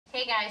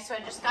Hey guys, so I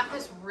just got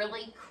this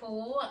really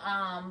cool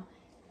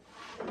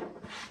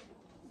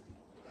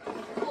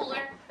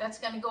cooler that's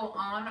going to go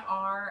on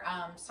our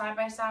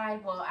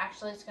side-by-side. Well,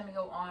 actually it's going to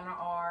go on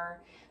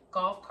our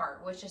golf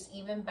cart, which is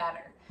even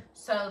better.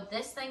 So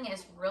this thing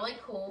is really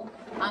cool.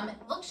 It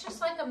looks just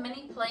like a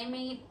mini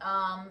Playmate,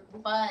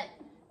 but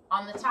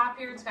on the top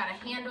here it's got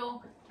a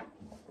handle,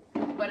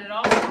 but it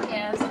also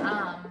has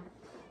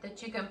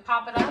that you can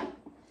pop it up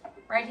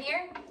right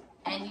here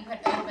and you can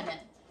open it.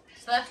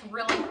 So that's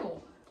really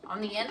cool. On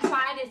the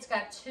inside, it's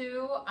got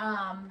two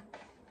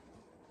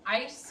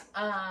ice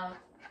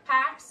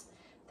packs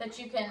that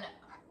you can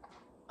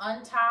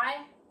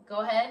untie,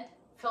 go ahead,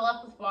 fill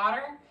up with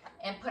water,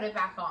 and put it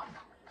back on.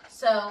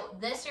 So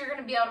this you're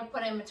going to be able to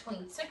put in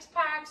between 6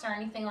 packs or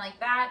anything like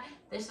that.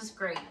 This is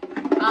great.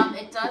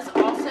 It does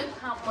also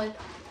come with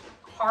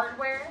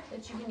hardware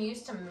that you can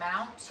use to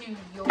mount to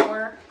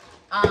your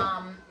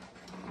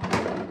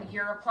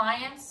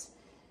appliance.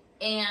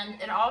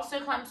 And it also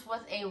comes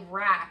with a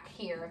rack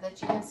here that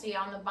you can see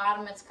on the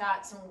bottom. It's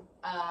got some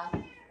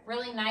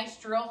really nice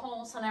drill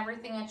holes and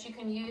everything that you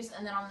can use.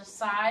 And then on the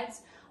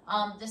sides,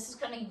 this is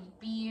going to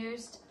be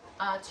used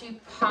to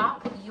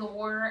pop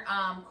your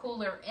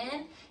cooler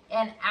in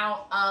and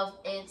out of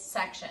its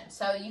section.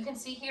 So you can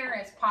see here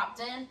it's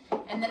popped in.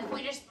 And then if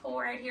we just pull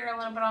right here a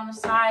little bit on the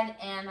side,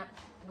 and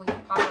we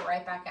can pop it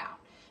right back out.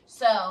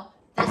 So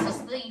this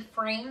is the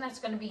frame that's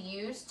going to be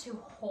used to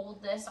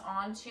hold this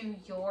onto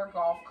your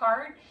golf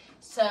cart.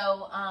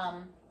 So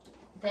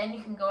then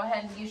you can go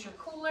ahead and use your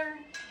cooler,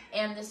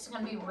 and this is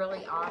going to be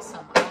really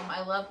awesome.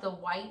 I love the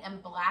white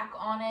and black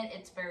on it.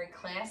 It's very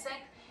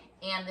classic,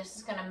 and this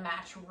is going to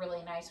match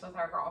really nice with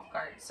our golf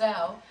cart.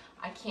 So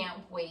I can't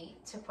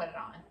wait to put it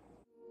on.